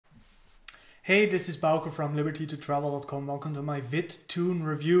Hey, this is Bauke from libertytotravel.com. Welcome to my VidToon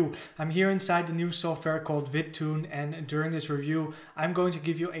review. I'm here inside the new software called VidToon, and during this review I'm going to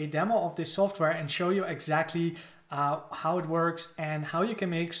give you a demo of this software and show you exactly how it works and how you can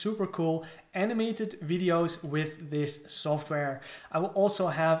make super cool animated videos with this software. I will also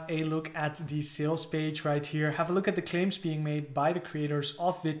have a look at the sales page right here, have a look at the claims being made by the creators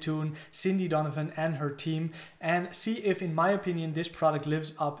of VidToon, Cindy Donovan and her team, and see if, in my opinion, this product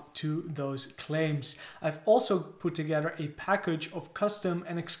lives up to those claims. I've also put together a package of custom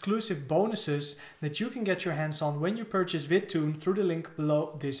and exclusive bonuses that you can get your hands on when you purchase VidToon through the link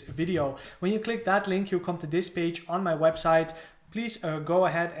below this video. When you click that link, you'll come to this page on my website. Please go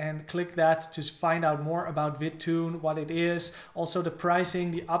ahead and click that to find out more about VidToon, what it is, also the pricing,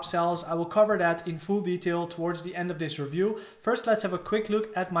 the upsells. I will cover that in full detail towards the end of this review. First, let's have a quick look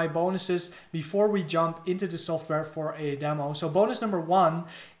at my bonuses before we jump into the software for a demo. So bonus number 1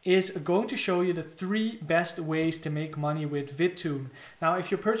 is going to show you the 3 best ways to make money with VidToon. Now,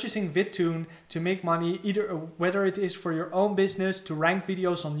 if you're purchasing VidToon to make money, whether it is for your own business, to rank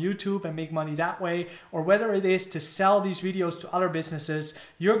videos on YouTube and make money that way, or whether it is to sell these videos to other businesses,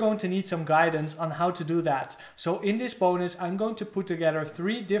 you're going to need some guidance on how to do that. So in this bonus, I'm going to put together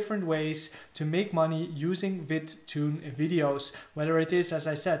 3 different ways to make money using VidToon videos, whether it is, as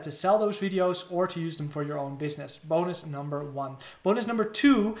I said, to sell those videos or to use them for your own business. Bonus number 1. Bonus number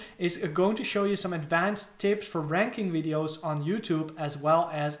 2 is going to show you some advanced tips for ranking videos on YouTube as well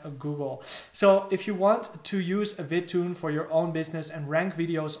as Google. So if you want to use a VidToon for your own business and rank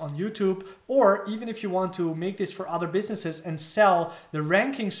videos on YouTube, or even if you want to make this for other businesses and sell the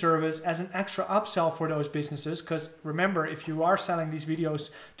ranking service as an extra upsell for those businesses, because remember, if you are selling these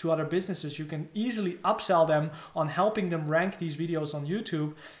videos to other businesses, you can easily upsell them on helping them rank these videos on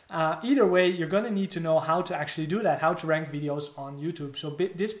YouTube. Either way, you're going to need to know how to actually do that, how to rank videos on YouTube. So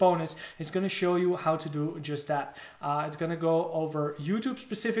this bonus is going to show you how to do just that. It's going to go over YouTube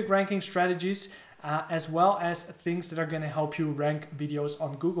specific ranking strategies as well as things that are going to help you rank videos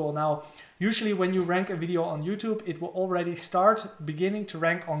on Google. Now, usually when you rank a video on YouTube, it will already start beginning to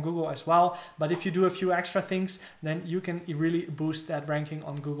rank on Google as well. But if you do a few extra things, then you can really boost that ranking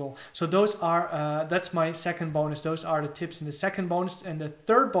on Google. So those are, that's my second bonus. Those are the tips in the second bonus. And the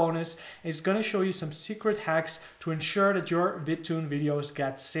third bonus is going to show you some secret hacks to ensure that your VidToon videos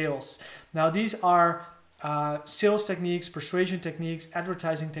get sales. Now, these are sales techniques, persuasion techniques,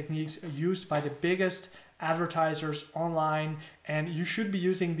 advertising techniques used by the biggest advertisers online, and you should be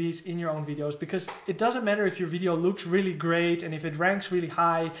using these in your own videos, because it doesn't matter if your video looks really great and if it ranks really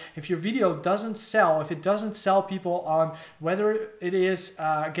high. If your video doesn't sell, if it doesn't sell people on, whether it is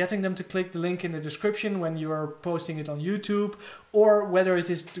getting them to click the link in the description when you are posting it on YouTube, or whether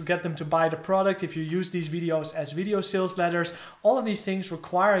it is to get them to buy the product if you use these videos as video sales letters, all of these things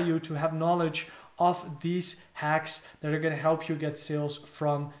require you to have knowledge of these hacks that are going to help you get sales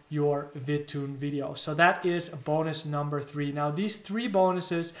from your VidToon video. So that is bonus number 3. Now, these 3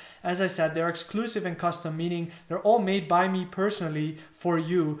 bonuses, as I said, they're exclusive and custom, meaning they're all made by me personally for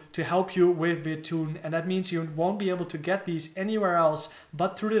you to help you with VidToon. And that means you won't be able to get these anywhere else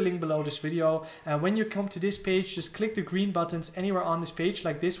but through the link below this video. And when you come to this page, just click the green buttons anywhere on this page,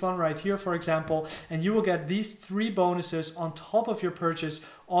 like this one right here, for example, and you will get these 3 bonuses on top of your purchase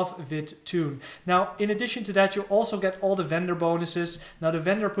of VidToon. Now, in addition to that, you also get all the vendor bonuses. Now, the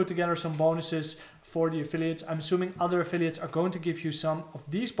vendor put together some bonuses for the affiliates. I'm assuming other affiliates are going to give you some of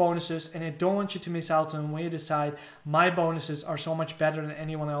these bonuses, and I don't want you to miss out on when you decide my bonuses are so much better than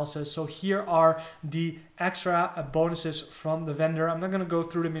anyone else's. So here are the extra bonuses from the vendor. I'm not going to go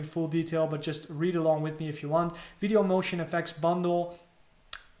through them in full detail, but just read along with me if you want. Video motion effects bundle.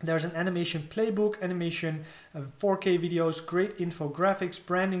 There's an animation playbook, animation 4K videos, great infographics,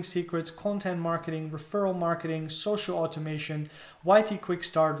 branding secrets, content marketing, referral marketing, social automation, YT quick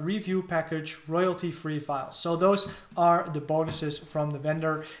start, review package, royalty-free files. So those are the bonuses from the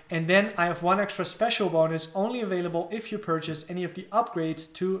vendor. And then I have one extra special bonus only available if you purchase any of the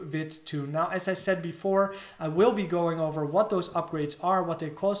upgrades to VidToon. Now, as I said before, I will be going over what those upgrades are, what they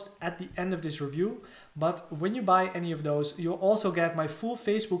cost at the end of this review. But when you buy any of those, you'll also get my full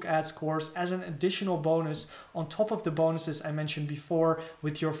Facebook ads course as an additional bonus on top of the bonuses I mentioned before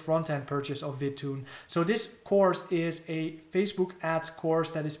with your front-end purchase of VidToon. So this course is a Facebook ads course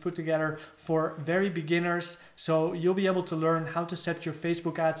that is put together for very beginners. So you'll be able to learn how to set your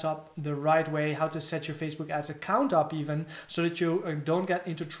Facebook ads up the right way, how to set your Facebook ads account up even, so that you don't get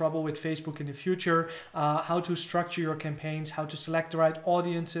into trouble with Facebook in the future, how to structure your campaigns, how to select the right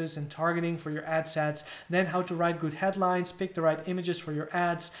audiences and targeting for your ad sets, then how to write good headlines, pick the right images for your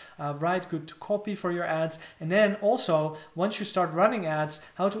ads, ads, right, good to copy for your ads. And then also, once you start running ads,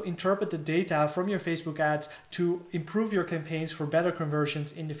 how to interpret the data from your Facebook ads to improve your campaigns for better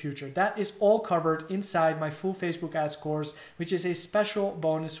conversions in the future. That is all covered inside my full Facebook ads course, which is a special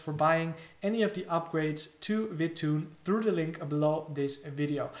bonus for buying any of the upgrades to VidToon through the link below this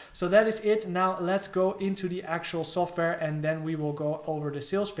video. So that is it. Now let's go into the actual software and then we will go over the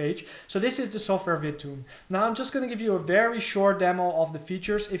sales page. So this is the software VidToon. Now I'm just going to give you a very short demo of the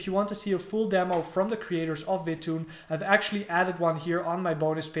features. If you want to see a full demo from the creators of VidToon, I've actually added one here on my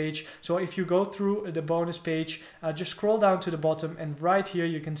bonus page. So if you go through the bonus page, just scroll down to the bottom and right here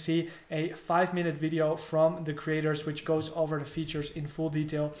you can see a 5-minute video from the creators which goes over the features in full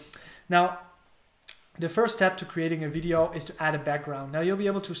detail. Now, the first step to creating a video is to add a background. Now you'll be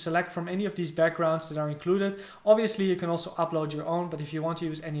able to select from any of these backgrounds that are included. Obviously you can also upload your own, but if you want to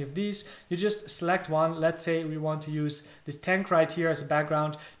use any of these, you just select one. Let's say we want to use this tank right here as a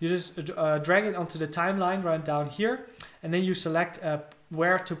background. You just drag it onto the timeline right down here, and then you select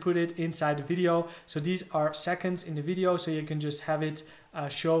where to put it inside the video. So these are seconds in the video, so you can just have it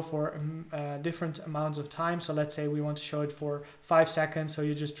show for different amounts of time. So let's say we want to show it for 5 seconds, so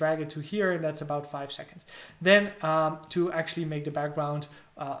you just drag it to here and that's about 5 seconds. Then to actually make the background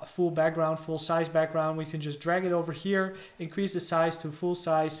full size background, we can just drag it over here, increase the size to full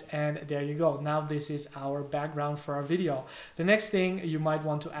size, and there you go. Now this is our background for our video. The next thing you might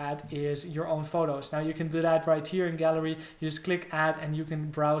want to add is your own photos. Now you can do that right here in gallery. You just click add and you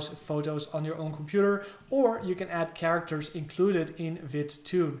can browse photos on your own computer, or you can add characters included in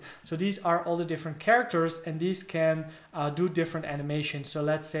VidToon. So these are all the different characters and these can do different animations. So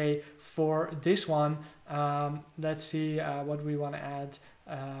let's say for this one, let's see what we want to add.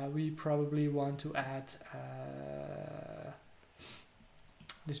 We probably want to add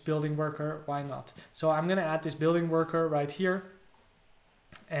this building worker. Why not? So I'm going to add this building worker right here.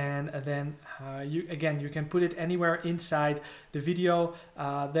 And then you can put it anywhere inside the video.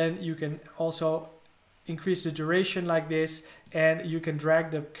 Then you can also increase the duration like this, and you can drag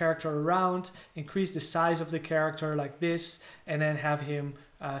the character around, increase the size of the character like this, and then have him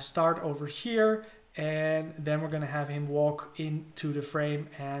start over here. And then we're going to have him walk into the frame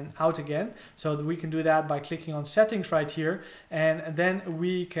and out again. So that we can do that by clicking on settings right here. And then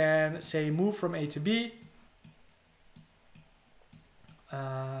we can say move from A to B.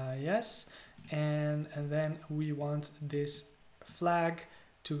 Yes. And then we want this flag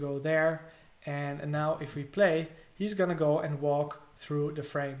to go there. And now if we play, he's going to go and walk through the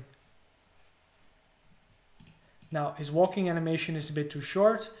frame. Now his walking animation is a bit too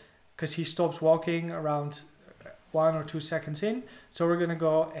short, because he stops walking around 1 or 2 seconds in. So we're going to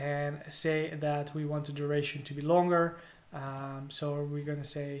go and say that we want the duration to be longer. So we're going to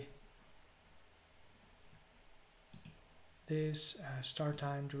say this start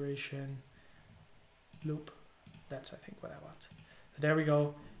time, duration, loop. That's I think what I want. So there we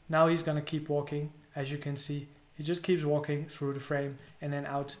go. Now he's going to keep walking. As you can see, he just keeps walking through the frame and then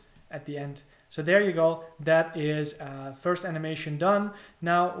out at the end. So there you go. That is first animation done.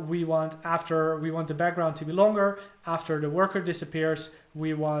 Now we want the background to be longer. After the worker disappears,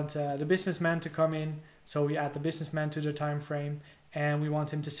 we want the businessman to come in. So we add the businessman to the time frame, and we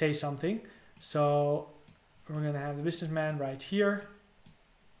want him to say something. So we're going to have the businessman right here.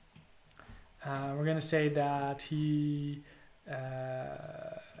 We're going to say that he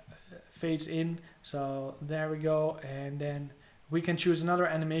fades in. So there we go. And then we can choose another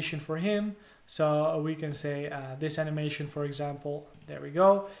animation for him. So we can say this animation, for example. There we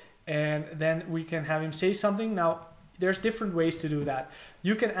go. And then we can have him say something. Now, there's different ways to do that.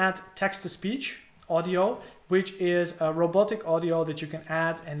 You can add text-to-speech audio, which is a robotic audio that you can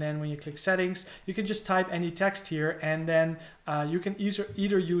add. And then when you click settings, you can just type any text here. And then you can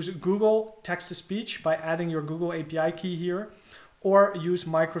either use Google text-to-speech by adding your Google API key here, or use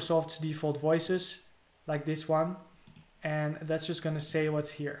Microsoft's default voices like this one. And that's just going to say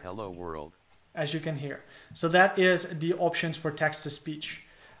what's here. Hello world. As you can hear. So that is the options for text-to-speech.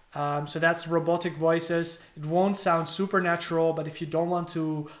 So that's robotic voices. It won't sound supernatural, but if you don't want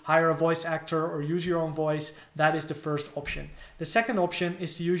to hire a voice actor or use your own voice, that is the first option. The second option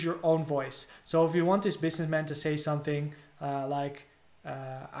is to use your own voice. So if you want this businessman to say something like,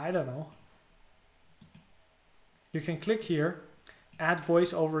 I don't know, you can click here, add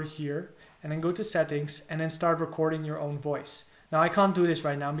voice over here, and then go to settings and then start recording your own voice. Now I can't do this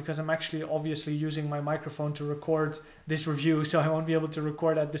right now because I'm actually obviously using my microphone to record this review, so I won't be able to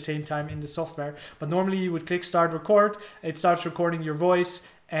record at the same time in the software. But normally you would click start record, it starts recording your voice,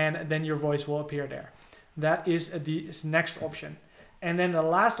 and then your voice will appear there. That is the next option. And then the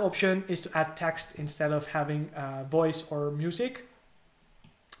last option is to add text instead of having voice or music.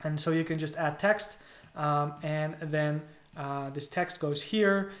 And so you can just add text, and then this text goes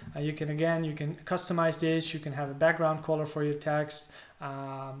here. You can customize this. You can have a background color for your text.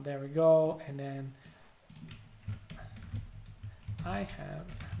 There we go. And then I have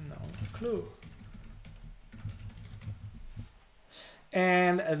no clue.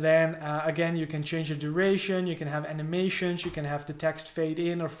 And then again, you can change the duration, you can have animations, you can have the text fade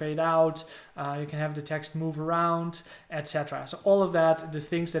in or fade out, you can have the text move around, etc. So all of that, the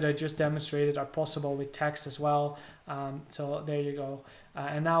things that I just demonstrated, are possible with text as well. So there you go.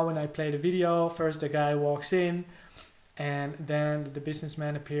 And now when I play the video, first the guy walks in, and then the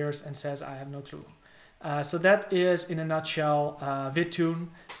businessman appears and says, I have no clue. So that is, in a nutshell, VidToon.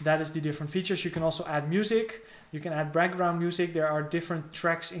 That is the different features. You can also add music. You can add background music. There are different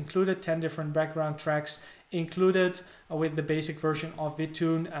tracks included, 10 different background tracks included with the basic version of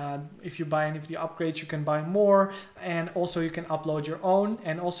VidToon. If you buy any of the upgrades, you can buy more. And also you can upload your own.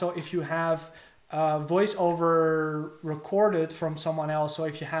 And also if you have voiceover recorded from someone else, so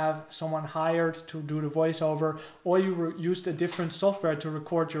if you have someone hired to do the voiceover, or you used a different software to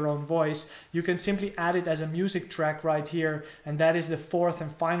record your own voice, you can simply add it as a music track right here. And that is the fourth and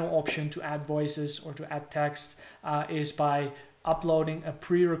final option to add voices or to add text, is by uploading a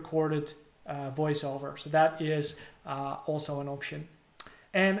pre-recorded voiceover. So that is also an option.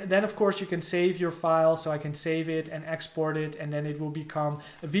 And then of course you can save your file, so I can save it and export it, and then it will become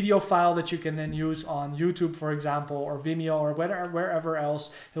a video file that you can then use on YouTube, for example, or Vimeo, or wherever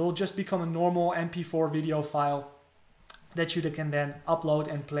else. It will just become a normal MP4 video file that you can then upload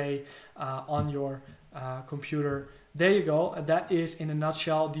and play on your computer. There you go. That is, in a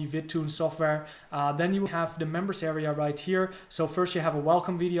nutshell, the VidToon software. Then you have the members area right here. So first you have a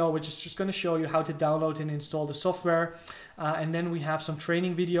welcome video, which is just going to show you how to download and install the software. And then we have some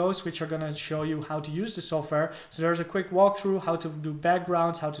training videos, which are going to show you how to use the software. So there's a quick walkthrough, how to do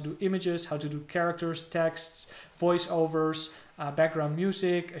backgrounds, how to do images, how to do characters, texts, voiceovers, background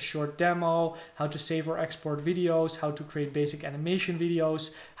music, a short demo, how to save or export videos, how to create basic animation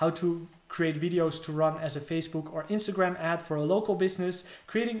videos, how to create videos to run as a Facebook or Instagram ad for a local business,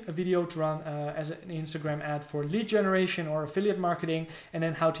 creating a video to run as an Instagram ad for lead generation or affiliate marketing, and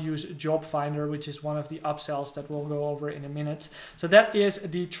then how to use Job Finder, which is one of the upsells that we'll go over in a minute. So that is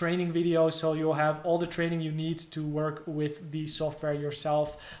the training video. So you'll have all the training you need to work with the software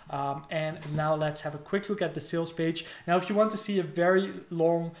yourself. And now let's have a quick look at the sales page. Now, if you want to see a very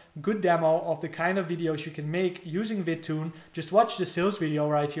long, good demo of the kind of videos you can make using VidToon, just watch the sales video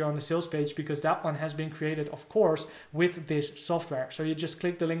right here on the sales page, because that one has been created, of course, with this software. So you just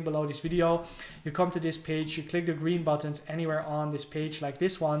click the link below this video, you come to this page, you click the green buttons anywhere on this page like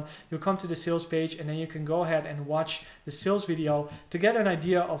this one, you'll come to the sales page, and then you can go ahead and watch the sales video to get an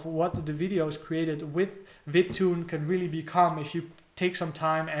idea of what the videos created with VidToon can really become if you take some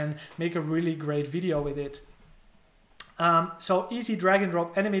time and make a really great video with it. So easy drag and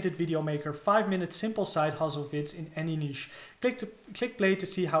drop animated video maker, 5-minute simple side hustle vids in any niche. Click play to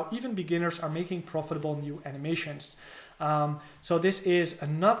see how even beginners are making profitable new animations. So this is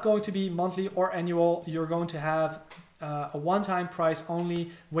not going to be monthly or annual. You're going to have a one-time price only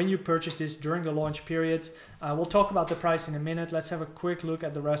when you purchase this during the launch period. We'll talk about the price in a minute. Let's have a quick look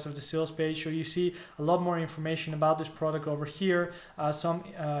at the rest of the sales page. So you see a lot more information about this product over here, some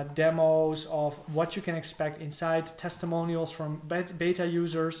demos of what you can expect inside, testimonials from beta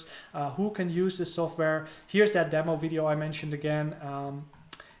users who can use the software. Here's that demo video I mentioned again.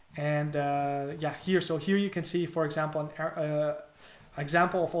 Yeah, here you can see, for example, an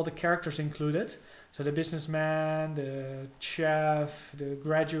example of all the characters included. So the businessman, the chef, the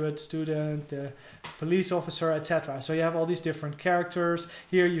graduate student, the police officer, etc. So you have all these different characters.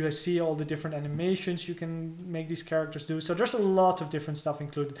 Here you see all the different animations you can make these characters do. So there's a lot of different stuff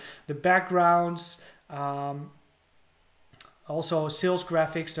included. The backgrounds, also sales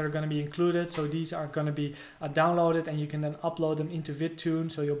graphics that are going to be included. So these are going to be downloaded, and you can then upload them into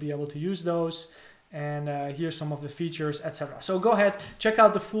VidToon, so you'll be able to use those. And here's some of the features, etc. So go ahead, check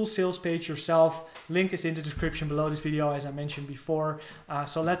out the full sales page yourself. Link is in the description below this video, as I mentioned before.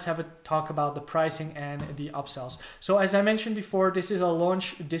 So let's have a talk about the pricing and the upsells. So as I mentioned before, this is a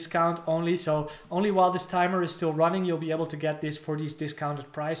launch discount only. So only while this timer is still running, you'll be able to get this for these discounted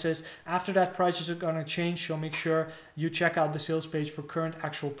prices. After that, prices are going to change. So make sure you check out the sales page for current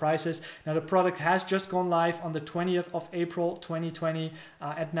actual prices. Now, the product has just gone live on the 20th of April 2020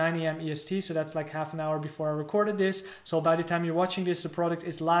 at 9 AM EST. So that's like half an hour before I recorded this. So by the time you're watching this, the product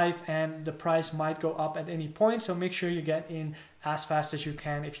is live and the price might go up at any point. So make sure you get in as fast as you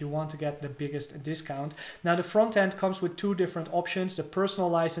can if you want to get the biggest discount. Now the front end comes with two different options, the personal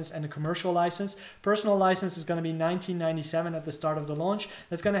license and the commercial license. Personal license is going to be $19.97 at the start of the launch.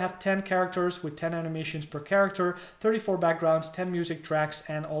 That's going to have 10 characters with 10 animations per character, 34 backgrounds, 10 music tracks,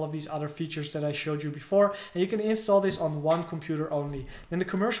 and all of these other features that I showed you before. And you can install this on one computer only. Then the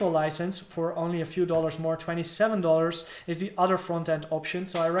commercial license, for only a few dollars more, $27, is the other front end option.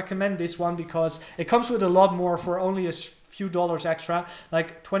 So I recommend this one because it comes with a lot more for only a few dollars extra,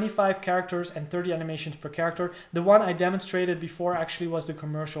 like 25 characters and 30 animations per character. The one I demonstrated before actually was the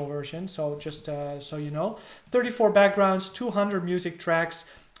commercial version, so just so you know. 34 backgrounds, 200 music tracks.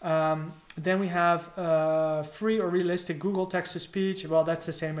 Then we have free or realistic Google text-to-speech. Well, that's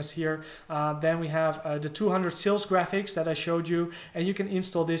the same as here. Then we have the 200 sales graphics that I showed you, and you can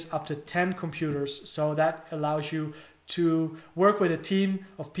install this up to 10 computers. So that allows you to work with a team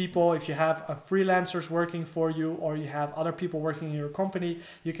of people. If you have freelancers working for you or you have other people working in your company,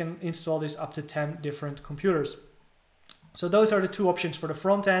 you can install this up to 10 different computers. So those are the two options for the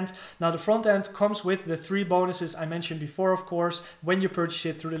front end. Now the front end comes with the 3 bonuses I mentioned before, of course, when you purchase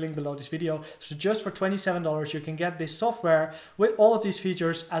it through the link below this video. So just for $27, you can get this software with all of these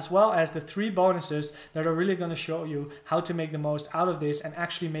features, as well as the 3 bonuses that are really going to show you how to make the most out of this and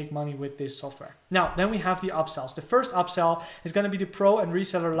actually make money with this software. Now, then we have the upsells. The first upsell is going to be the Pro and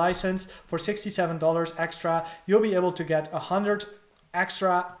Reseller license for $67 extra. You'll be able to get 100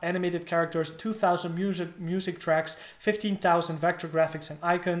 extra animated characters, 2,000 music tracks, 15,000 vector graphics and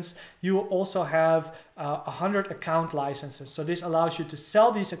icons. You will also have 100 account licenses. So this allows you to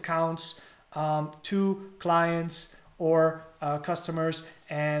sell these accounts to clients or customers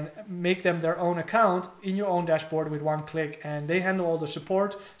and make them their own account in your own dashboard with one click, and they handle all the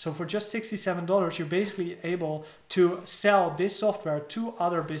support. So for just $67, you're basically able to sell this software to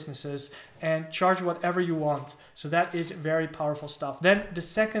other businesses and charge whatever you want. So that is very powerful stuff. Then the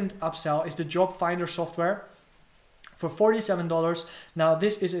second upsell is the Job Finder software for $47. Now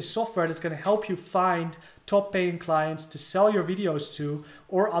this is a software that's going to help you find top paying clients to sell your videos to,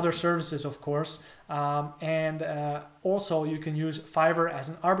 or other services, of course. Also you can use Fiverr as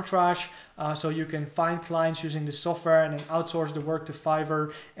an arbitrage, so you can find clients using the software and then outsource the work to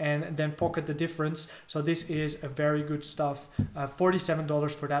Fiverr and then pocket the difference. So this is a very good stuff.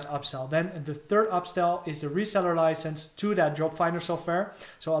 $47 for that upsell. Then the third upsell is the reseller license to that Job Finder software.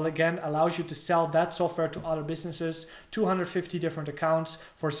 So again, allows you to sell that software to other businesses, 250 different accounts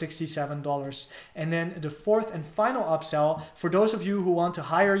for $67. And then the fourth and final upsell, for those of you who want to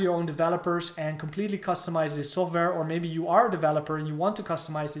hire your own developers and completely customize this software, or maybe you are a developer and you want to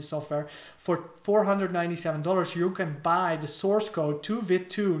customize this software, for $497 you can buy the source code to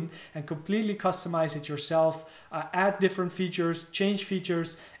VidToon and completely customize it yourself, add different features, change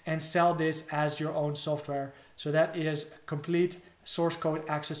features, and sell this as your own software. So that is complete source code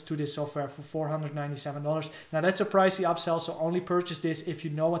access to this software for $497. Now that's a pricey upsell, so only purchase this if you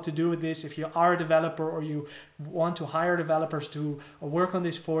know what to do with this. If you are a developer or you want to hire developers to work on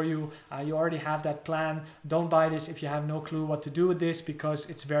this for you, you already have that plan. Don't buy this if you have no clue what to do with this, because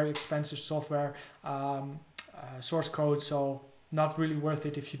it's very expensive software source code, so not really worth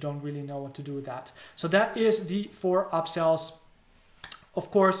it if you don't really know what to do with that. So that is the 4 upsells. Of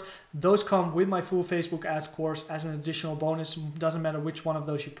course, those come with my full Facebook ads course as an additional bonus. Doesn't matter which one of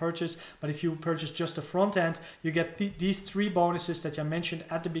those you purchase, but if you purchase just the front end, you get these 3 bonuses that I mentioned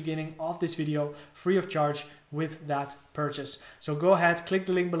at the beginning of this video, free of charge with that purchase. So go ahead, click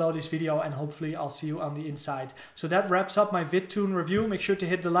the link below this video, and hopefully I'll see you on the inside. So that wraps up my VidToon review. Make sure to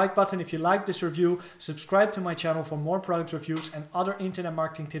hit the like button if you like this review, subscribe to my channel for more product reviews and other internet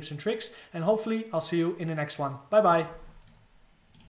marketing tips and tricks, and hopefully I'll see you in the next one. Bye bye.